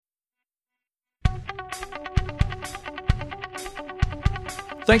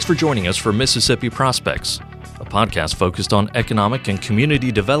Thanks for joining us for Mississippi Prospects, a podcast focused on economic and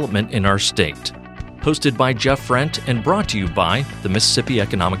community development in our state. Hosted by Jeff Frent and brought to you by the Mississippi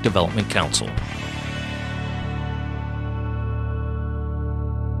Economic Development Council.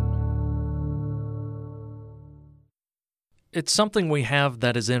 It's something we have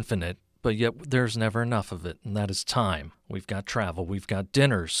that is infinite, but yet there's never enough of it, and that is time. We've got travel, we've got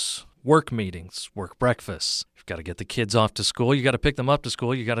dinners, work meetings, work breakfasts. You've got to get the kids off to school, you got to pick them up to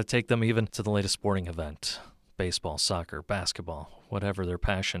school, you got to take them even to the latest sporting event. Baseball, soccer, basketball, whatever their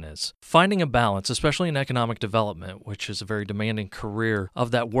passion is. Finding a balance, especially in economic development, which is a very demanding career,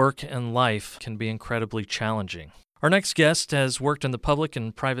 of that work and life can be incredibly challenging. Our next guest has worked in the public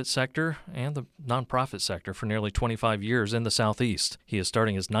and private sector and the nonprofit sector for nearly 25 years in the Southeast. He is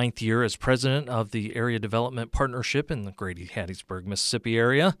starting his 9th year as president of the Area Development Partnership in the Grady-Hattiesburg, Mississippi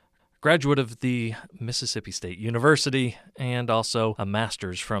area. Graduate of the Mississippi State University and also a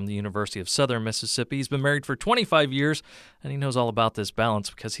master's from the University of Southern Mississippi. He's been married for 25 years, and he knows all about this balance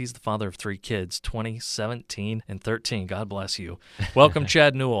because he's the father of 3 kids, 20, 17, and 13. God bless you. Welcome,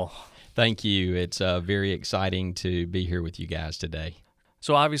 Chad Newell. Thank you. It's very exciting to be here with you guys today.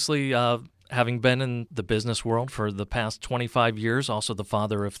 So obviously, having been in the business world for the past 25 years, also the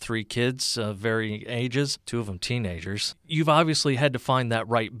father of 3 kids, varying ages, 2 of them teenagers, you've obviously had to find that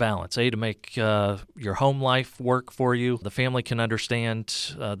right balance, to make your home life work for you. The family can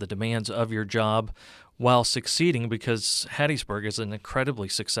understand the demands of your job while succeeding, because Hattiesburg is an incredibly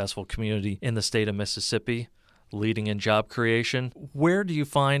successful community in the state of Mississippi, leading in job creation. Where do you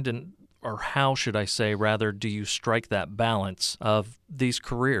find, or how should I say, rather, do you strike that balance of these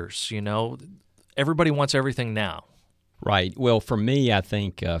careers? You know, everybody wants everything now. Right. Well, for me, I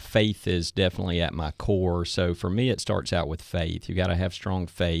think faith is definitely at my core. So for me, it starts out with faith. You got to have strong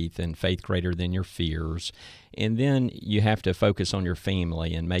faith and faith greater than your fears. And then you have to focus on your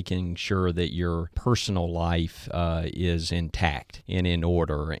family and making sure that your personal life is intact and in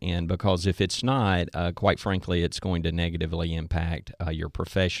order. And because if it's not, quite frankly, it's going to negatively impact your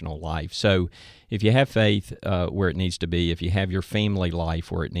professional life. So if you have faith where it needs to be, if you have your family life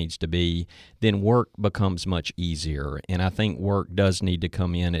where it needs to be, then work becomes much easier. And I think work does need to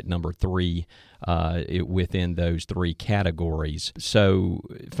come in at number 3 within those 3 categories. So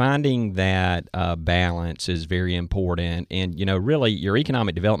finding that balance is very important. And, you know, really your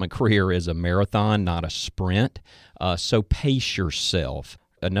economic development career is a marathon, not a sprint. So pace yourself.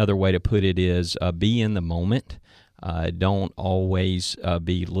 Another way to put it is be in the moment. Don't always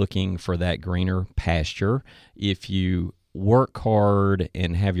be looking for that greener pasture. If you work hard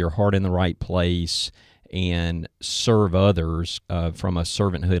and have your heart in the right place and serve others from a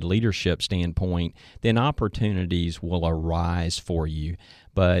servanthood leadership standpoint, then opportunities will arise for you.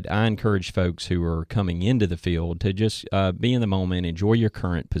 But I encourage folks who are coming into the field to just be in the moment, enjoy your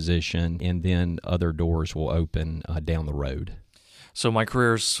current position, and then other doors will open down the road. So my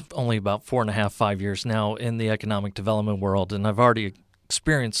career's only about 4.5, 5 years now in the economic development world, and I've already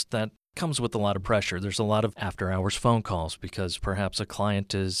experienced that comes with a lot of pressure. There's a lot of after-hours phone calls because perhaps a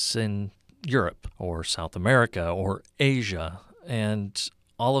client is in Europe or South America or Asia, and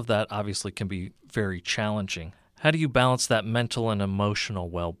all of that obviously can be very challenging. How do you balance that mental and emotional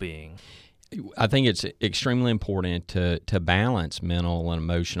well-being? I think it's extremely important to balance mental and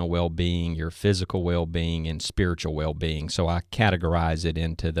emotional well-being, your physical well-being, and spiritual well-being. So I categorize it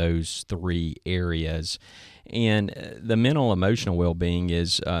into those 3 areas. And the mental emotional well-being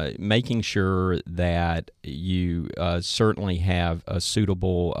is making sure that you certainly have a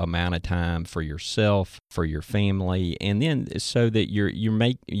suitable amount of time for yourself, for your family, and then so that you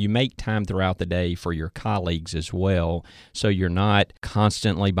make time throughout the day for your colleagues as well, so you're not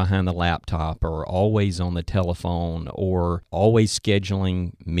constantly behind the laptop or always on the telephone or always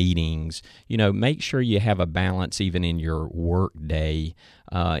scheduling meetings. You know, make sure you have a balance even in your work day.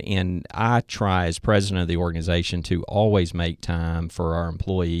 And I try as president of the organization to always make time for our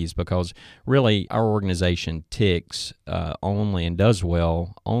employees, because really our organization ticks only and does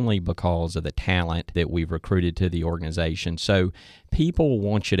well only because of the talent that we've recruited to the organization. So people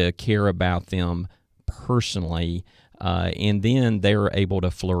want you to care about them personally, and then they're able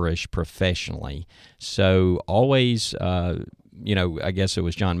to flourish professionally. So always, I guess it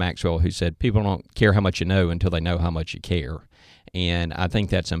was John Maxwell who said, people don't care how much you know until they know how much you care. And I think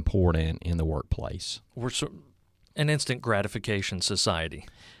that's important in the workplace. We're an instant gratification society.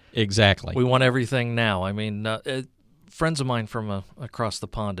 Exactly. We want everything now. I mean, friends of mine from across the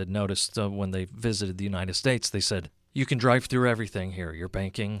pond had noticed when they visited the United States, they said, you can drive through everything here, your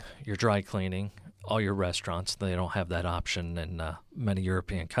banking, your dry cleaning, all your restaurants. They don't have that option in many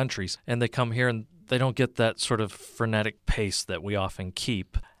European countries. And they come here and They don't get that sort of frenetic pace that we often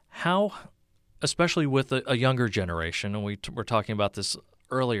keep. How, especially with a younger generation, and we were talking about this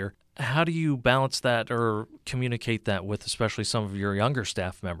earlier, how do you balance that or communicate that with especially some of your younger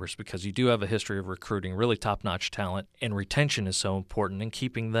staff members? Because you do have a history of recruiting really top-notch talent, and retention is so important in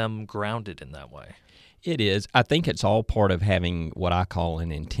keeping them grounded in that way. It is. I think it's all part of having what I call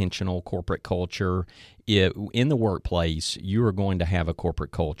an intentional corporate culture. In the workplace, you are going to have a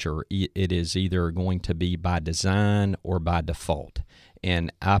corporate culture. It is either going to be by design or by default.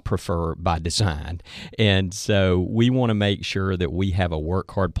 And I prefer by design. And so we want to make sure that we have a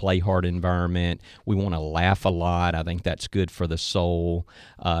work hard, play hard environment. We want to laugh a lot. I think that's good for the soul.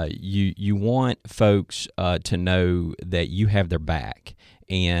 You want folks to know that you have their back.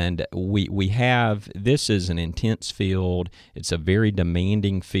 And we have, this is an intense field. It's a very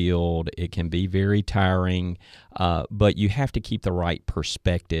demanding field. It can be very tiring, but you have to keep the right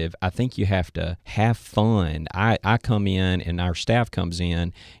perspective. I think you have to have fun. I come in and our staff comes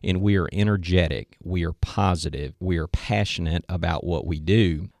in and we are energetic. We are positive. We are passionate about what we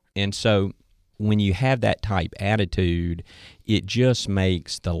do. And so when you have that type attitude, it just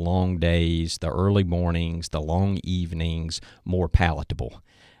makes the long days, the early mornings, the long evenings more palatable.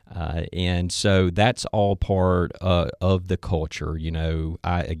 And so that's all part of the culture. You know,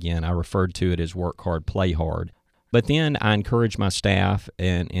 I referred to it as work hard, play hard. But then I encourage my staff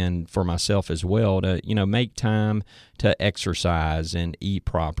and for myself as well to, make time to exercise and eat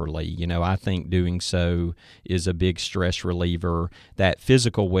properly. I think doing so is a big stress reliever. That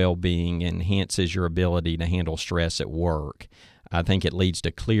physical well-being enhances your ability to handle stress at work. I think it leads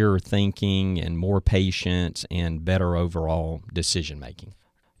to clearer thinking and more patience and better overall decision-making.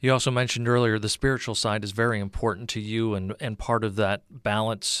 You also mentioned earlier the spiritual side is very important to you and part of that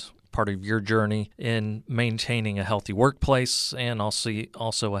balance, part of your journey in maintaining a healthy workplace and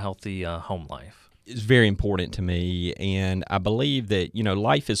also a healthy home life. It's very important to me, and I believe that,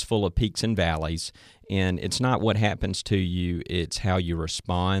 life is full of peaks and valleys, and it's not what happens to you, it's how you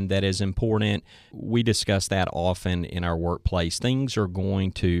respond that is important. We discuss that often in our workplace. Things are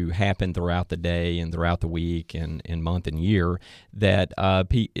going to happen throughout the day and throughout the week and month and year that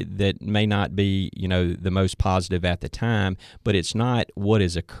may not be, the most positive at the time, but it's not what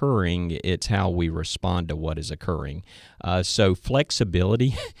is occurring, it's how we respond to what is occurring. So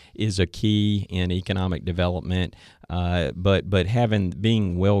flexibility is a key in economic development. But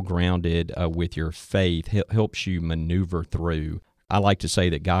being well grounded with your faith helps you maneuver through. I like to say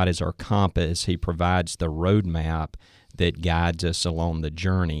that God is our compass. He provides the roadmap that guides us along the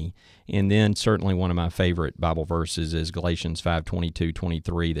journey. And then certainly one of my favorite Bible verses is Galatians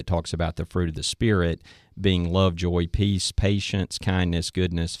 5:22-23 that talks about the fruit of the Spirit being love, joy, peace, patience, kindness,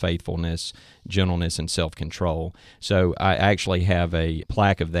 goodness, faithfulness, gentleness, and self-control. So I actually have a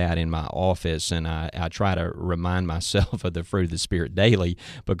plaque of that in my office, and I try to remind myself of the fruit of the Spirit daily,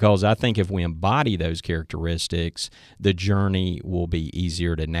 because I think if we embody those characteristics, the journey will be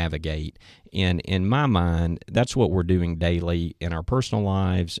easier to navigate. And in my mind, that's what we're doing daily in our personal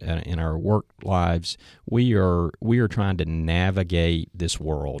lives, in our work lives. We are trying to navigate this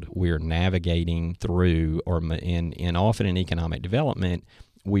world. We are navigating through, and often in economic development,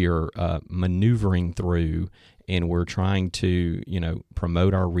 we are maneuvering through, and we're trying to,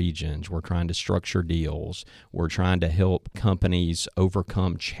 promote our regions. We're trying to structure deals. We're trying to help companies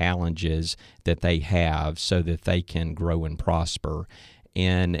overcome challenges that they have so that they can grow and prosper.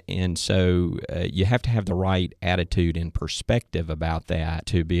 And so you have to have the right attitude and perspective about that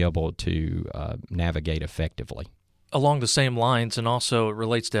to be able to navigate effectively. Along the same lines, and also it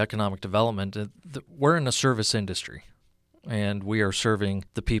relates to economic development, we're in a service industry, and we are serving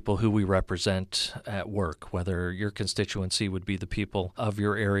the people who we represent at work, whether your constituency would be the people of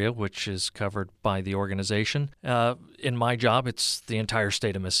your area, which is covered by the organization. In my job, it's the entire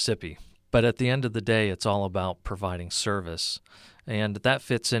state of Mississippi. But at the end of the day, it's all about providing service. And that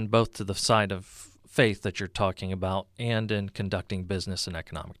fits in both to the side of faith that you're talking about and in conducting business and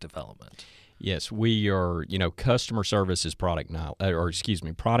economic development. Yes, we are, customer service is product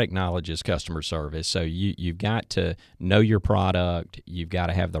knowledge is customer service. So you've got to know your product, you've got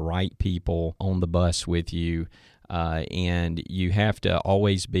to have the right people on the bus with you, and you have to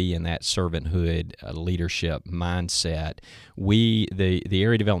always be in that servanthood leadership mindset. The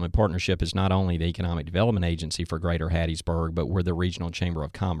Area Development Partnership is not only the economic development agency for Greater Hattiesburg, but we're the Regional Chamber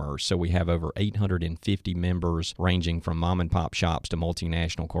of Commerce. So we have over 850 members, ranging from mom and pop shops to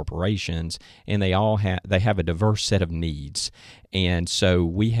multinational corporations, and they have a diverse set of needs. And so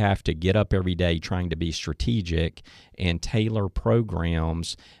we have to get up every day trying to be strategic and tailor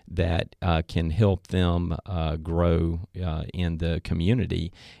programs that can help them grow in the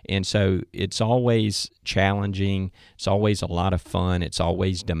community. And so it's always challenging. It's always a lot of fun. It's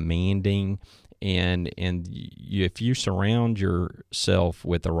always demanding. And if you surround yourself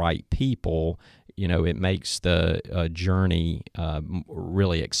with the right people, it makes the journey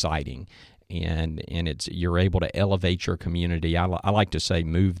really exciting. And you're able to elevate your community. I like to say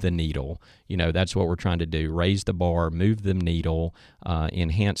move the needle. That's what we're trying to do. Raise the bar, move the needle,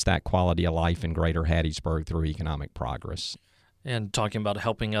 enhance that quality of life in Greater Hattiesburg through economic progress. And talking about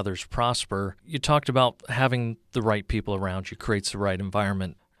helping others prosper, you talked about having the right people around you creates the right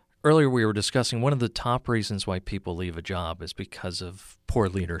environment. Earlier we were discussing one of the top reasons why people leave a job is because of poor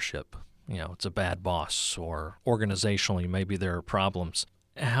leadership. It's a bad boss, or organizationally maybe there are problems.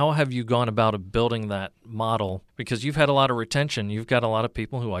 How have you gone about building that model? Because you've had a lot of retention. You've got a lot of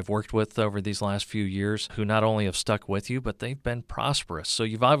people who I've worked with over these last few years who not only have stuck with you, but they've been prosperous. So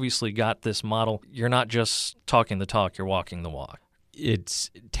you've obviously got this model. You're not just talking the talk, you're walking the walk. It's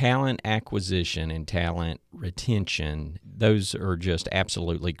talent acquisition and talent retention. Those are just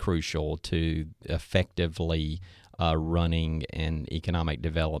absolutely crucial to effectively running an economic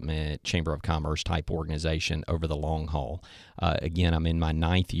development, Chamber of Commerce type organization over the long haul. Again, I'm in my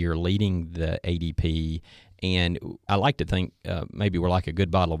 9th year leading the ADP, and I like to think maybe we're like a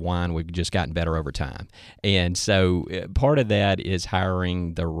good bottle of wine. We've just gotten better over time. And so part of that is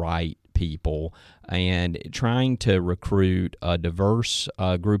hiring the right people and trying to recruit a diverse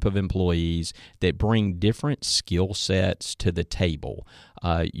group of employees that bring different skill sets to the table.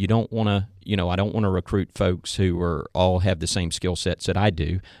 You don't want to, I don't want to recruit folks who all have the same skill sets that I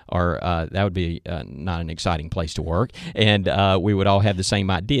do, or that would be not an exciting place to work, and we would all have the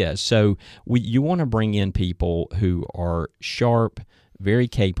same ideas. So you want to bring in people who are sharp, very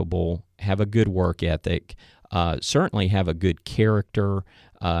capable, have a good work ethic, certainly have a good character,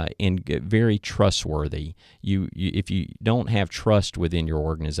 and very trustworthy. If you don't have trust within your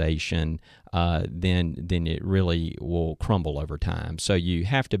organization, then it really will crumble over time. So you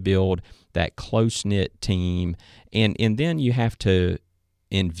have to build that close-knit team, and then you have to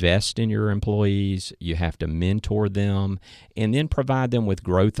invest in your employees, you have to mentor them, and then provide them with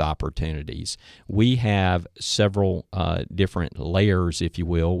growth opportunities. We have several different layers, if you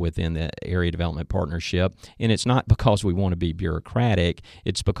will, within the Area Development Partnership, and it's not because we want to be bureaucratic,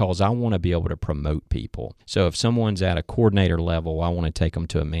 it's because I want to be able to promote people. So if someone's at a coordinator level, I want to take them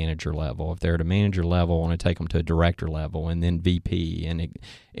to a manager level. If they're at a manager level, I want to take them to a director level, and then VP.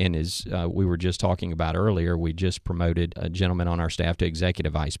 And as we were just talking about earlier, we just promoted a gentleman on our staff to executive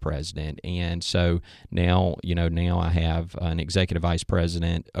vice president. And so now I have an executive vice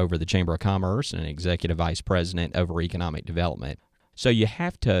president over the Chamber of Commerce and an executive vice president over economic development. So you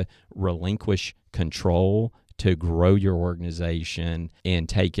have to relinquish control to grow your organization and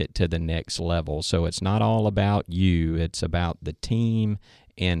take it to the next level. So it's not all about you, it's about the team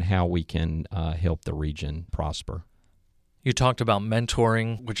and how we can help the region prosper. You talked about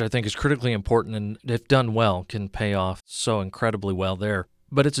mentoring, which I think is critically important and if done well can pay off so incredibly well there.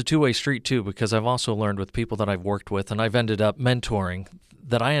 But it's a two-way street too, because I've also learned with people that I've worked with and I've ended up mentoring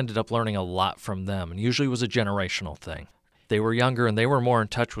that I ended up learning a lot from them, and usually it was a generational thing. They were younger and they were more in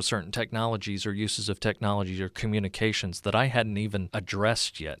touch with certain technologies or uses of technologies or communications that I hadn't even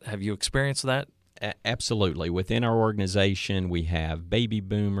addressed yet. Have you experienced that? Absolutely. Within our organization, we have baby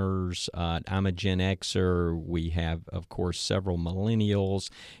boomers. I'm a Gen Xer. We have, of course, several millennials.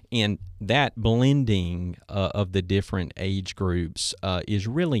 And that blending of the different age groups is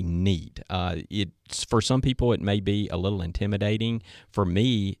really neat. For some people, it may be a little intimidating. For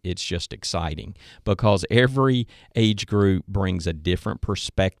me, it's just exciting because every age group brings a different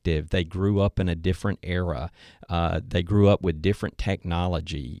perspective. They grew up in a different era. They grew up with different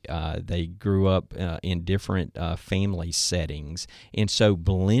technology. They grew up in different family settings. And so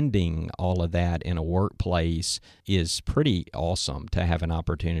blending all of that in a workplace is pretty awesome to have an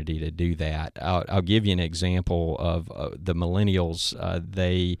opportunity to do that. I'll give you an example of the millennials.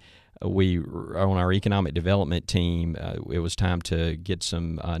 We on our economic development team, it was time to get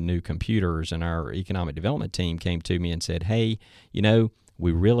some new computers, and our economic development team came to me and said, hey,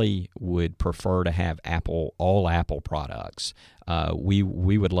 we really would prefer to have all Apple products. We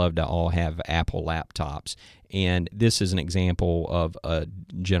would love to all have Apple laptops. And this is an example of a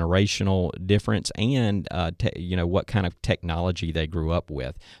generational difference and, what kind of technology they grew up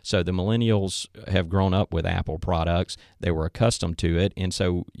with. So the millennials have grown up with Apple products. They were accustomed to it. And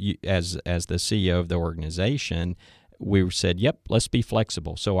so as the CEO of the organization, we said, yep, let's be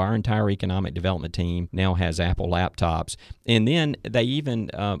flexible. So our entire economic development team now has Apple laptops. And then they even,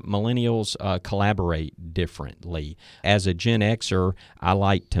 millennials collaborate differently. As a Gen Xer, I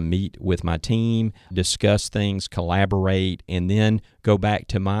like to meet with my team, discuss things, collaborate, and then go back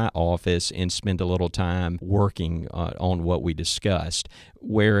to my office and spend a little time working on what we discussed.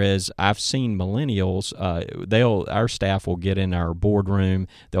 Whereas I've seen millennials, our staff will get in our boardroom,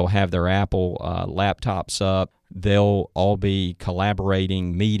 they'll have their Apple laptops up, they'll all be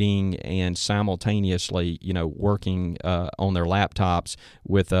collaborating, meeting, and simultaneously, working on their laptops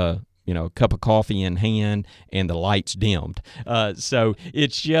with a cup of coffee in hand and the lights dimmed. So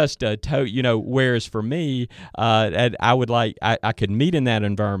it's just whereas for me, I could meet in that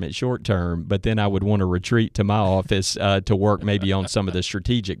environment short term, but then I would want to retreat to my office to work maybe on some of the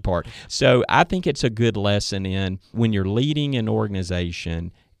strategic part. So I think it's a good lesson in when you're leading an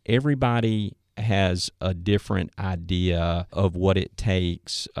organization, everybody has a different idea of what it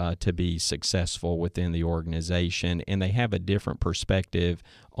takes to be successful within the organization, and they have a different perspective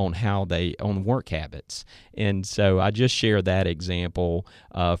on work habits. And so I just share that example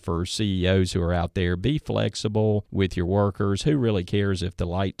for CEOs who are out there. Be flexible with your workers. Who really cares if the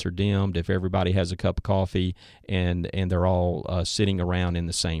lights are dimmed, if everybody has a cup of coffee and they're all sitting around in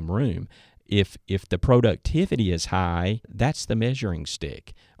the same room? If the productivity is high, that's the measuring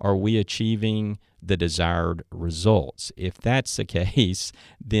stick. Are we achieving the desired results? If that's the case,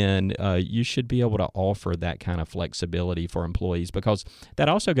 then you should be able to offer that kind of flexibility for employees, because that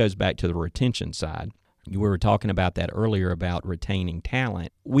also goes back to the retention side. We were talking about that earlier about retaining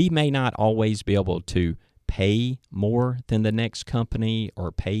talent. We may not always be able to pay more than the next company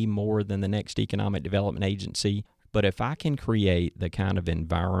or pay more than the next economic development agency. But if I can create the kind of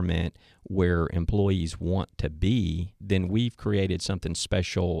environment where employees want to be, then we've created something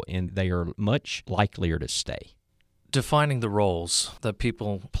special and they are much likelier to stay. Defining the roles that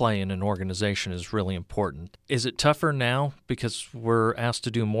people play in an organization is really important. Is it tougher now because we're asked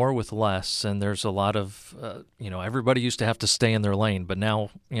to do more with less, and there's a lot of, everybody used to have to stay in their lane, but now,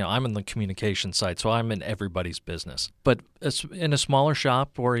 I'm in the communication side, so I'm in everybody's business. But in a smaller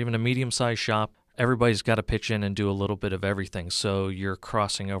shop or even a medium-sized shop, everybody's got to pitch in and do a little bit of everything, so you're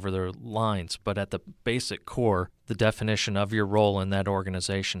crossing over their lines. But at the basic core, the definition of your role in that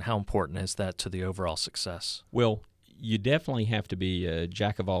organization, how important is that to the overall success? Well, you definitely have to be a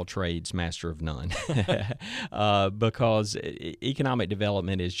jack of all trades, master of none, because economic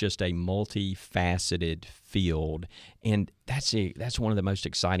development is just a multifaceted field, and that's one of the most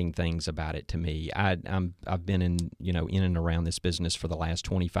exciting things about it to me. I've been in and around this business for the last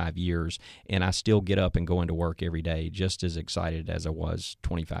 25 years, and I still get up and go into work every day just as excited as I was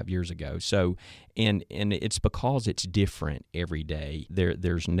 25 years ago. So, and it's because it's different every day.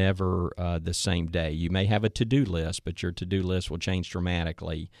 There's never the same day. You may have a to-do list, but your to-do list will change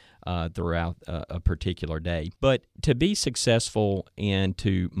dramatically throughout a particular day. But to be successful and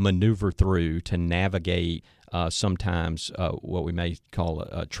to maneuver through, to navigate sometimes what we may call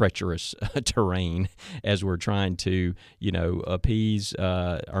a treacherous terrain as we're trying to, appease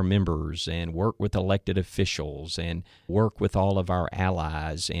our members and work with elected officials and work with all of our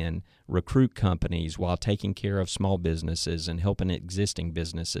allies and recruit companies while taking care of small businesses and helping existing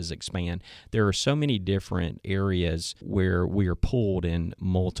businesses expand. There are so many different areas where we are pulled in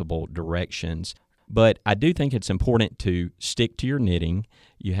multiple directions. But I do think it's important to stick to your knitting.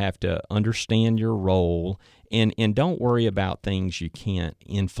 You have to understand your role and don't worry about things you can't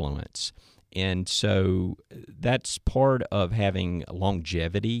influence. And so that's part of having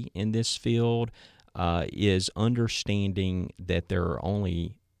longevity in this field, is understanding that there are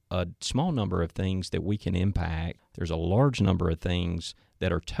only a small number of things that we can impact. There's a large number of things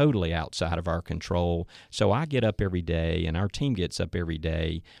that are totally outside of our control. So I get up every day, and our team gets up every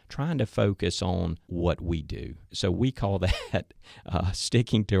day, trying to focus on what we do. So we call that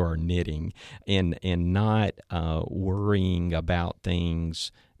sticking to our knitting and not worrying about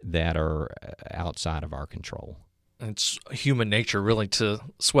things that are outside of our control. It's human nature, really, to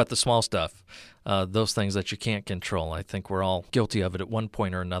sweat the small stuff, those things that you can't control. I think we're all guilty of it at one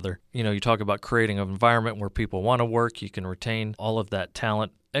point or another. You talk about creating an environment where people want to work, you can retain all of that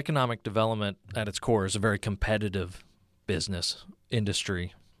talent. Economic development at its core is a very competitive business,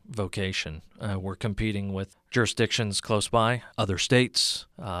 industry, vocation. We're competing with jurisdictions close by, other states,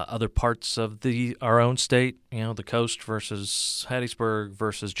 other parts of our own state, the coast versus Hattiesburg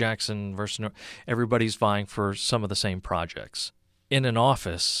versus Jackson versus everybody's vying for some of the same projects. In an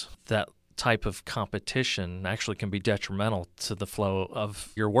office, that type of competition actually can be detrimental to the flow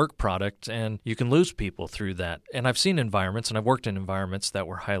of your work product, and you can lose people through that. And I've seen environments, and I've worked in environments that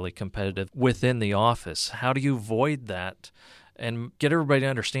were highly competitive within the office. How do you avoid that and get everybody to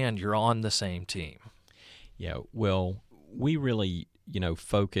understand you're on the same team? Yeah, well, we really,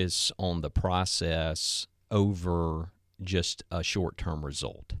 focus on the process over just a short-term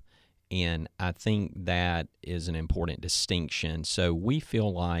result. And I think that is an important distinction. So we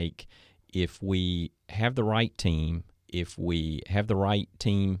feel like if we have the right team, if we have the right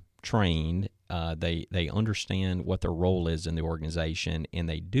team trained, they understand what their role is in the organization, and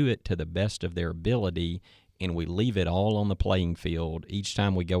they do it to the best of their ability, and we leave it all on the playing field each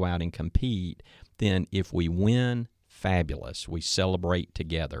time we go out and compete, then if we win, fabulous. We celebrate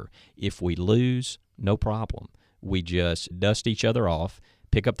together. If we lose, no problem. We just dust each other off,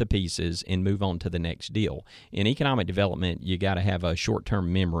 pick up the pieces, and move on to the next deal. In economic development, you got to have a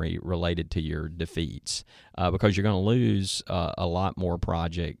short-term memory related to your defeats because you're going to lose a lot more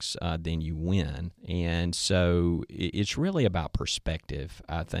projects than you win. And so it's really about perspective,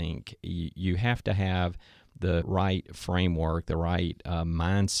 I think. You have to have the right framework, the right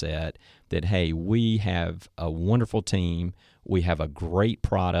mindset that, hey, we have a wonderful team. We have a great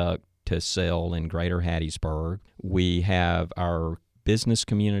product to sell in Greater Hattiesburg. We have our business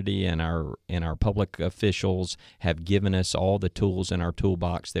community and our public officials have given us all the tools in our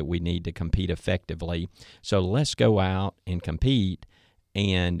toolbox that we need to compete effectively. So let's go out and compete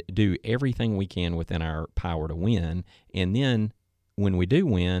and do everything we can within our power to win. And then when we do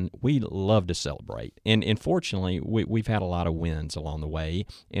win, we love to celebrate. And fortunately, we've had a lot of wins along the way,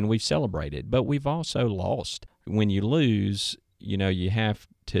 and we've celebrated. But we've also lost. When you lose, you have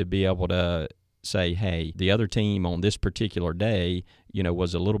to be able to say, hey, the other team on this particular day,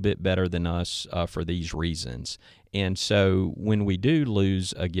 was a little bit better than us for these reasons. And so when we do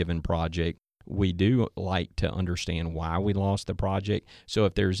lose a given project, we do like to understand why we lost the project. So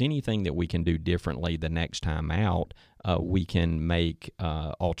if there's anything that we can do differently the next time out, we can make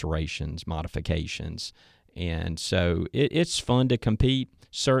alterations, modifications. And so it's fun to compete.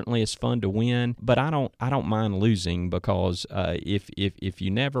 Certainly, it's fun to win, but I don't mind losing because if you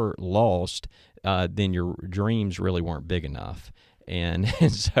never lost, then your dreams really weren't big enough. And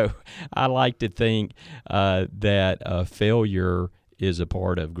so I like to think that failure is a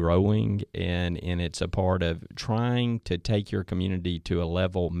part of growing, and it's a part of trying to take your community to a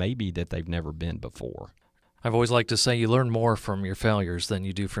level maybe that they've never been before. I've always liked to say you learn more from your failures than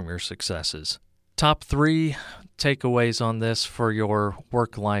you do from your successes. Top 3 takeaways on this for your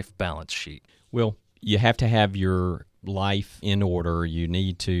work-life balance sheet. Well, you have to have your life in order. You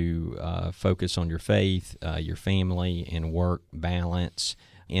need to focus on your faith, your family, and work balance.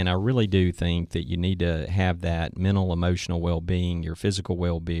 And I really do think that you need to have that mental, emotional well-being, your physical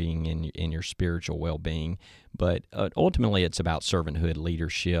well-being, and your spiritual well-being. But ultimately, it's about servanthood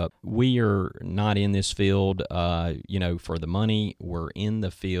leadership. We are not in this field, for the money. We're in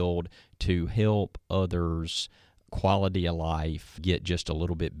the field to help others' quality of life get just a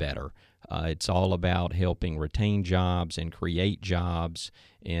little bit better. It's all about helping retain jobs and create jobs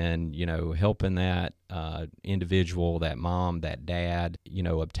and, helping that individual, that mom, that dad,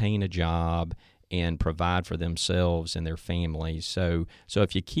 obtain a job and provide for themselves and their families. So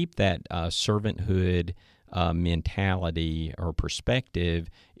if you keep that servanthood mentality or perspective,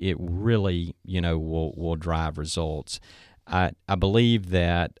 it really, will drive results. I believe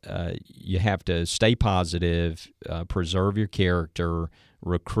that you have to stay positive, preserve your character,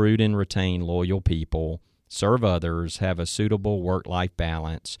 recruit and retain loyal people, serve others, have a suitable work-life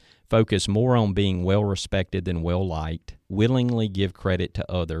balance, focus more on being well-respected than well-liked, willingly give credit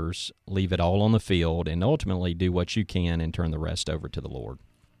to others, leave it all on the field, and ultimately do what you can and turn the rest over to the Lord.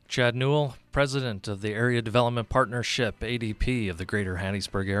 Chad Newell, President of the Area Development Partnership, ADP of the Greater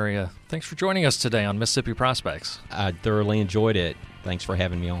Hattiesburg area. Thanks for joining us today on Mississippi Prospects. I thoroughly enjoyed it. Thanks for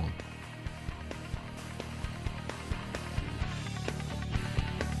having me on.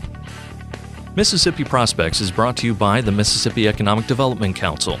 Mississippi Prospects is brought to you by the Mississippi Economic Development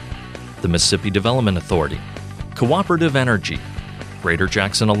Council, the Mississippi Development Authority, Cooperative Energy, Greater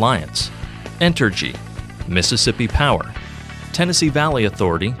Jackson Alliance, Entergy, Mississippi Power, Tennessee Valley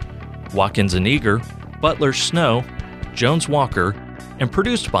Authority, Watkins & Eager, Butler Snow, Jones Walker, and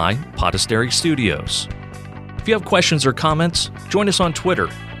produced by Podastery Studios. If you have questions or comments, join us on Twitter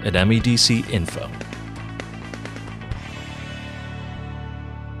at MEDC Info.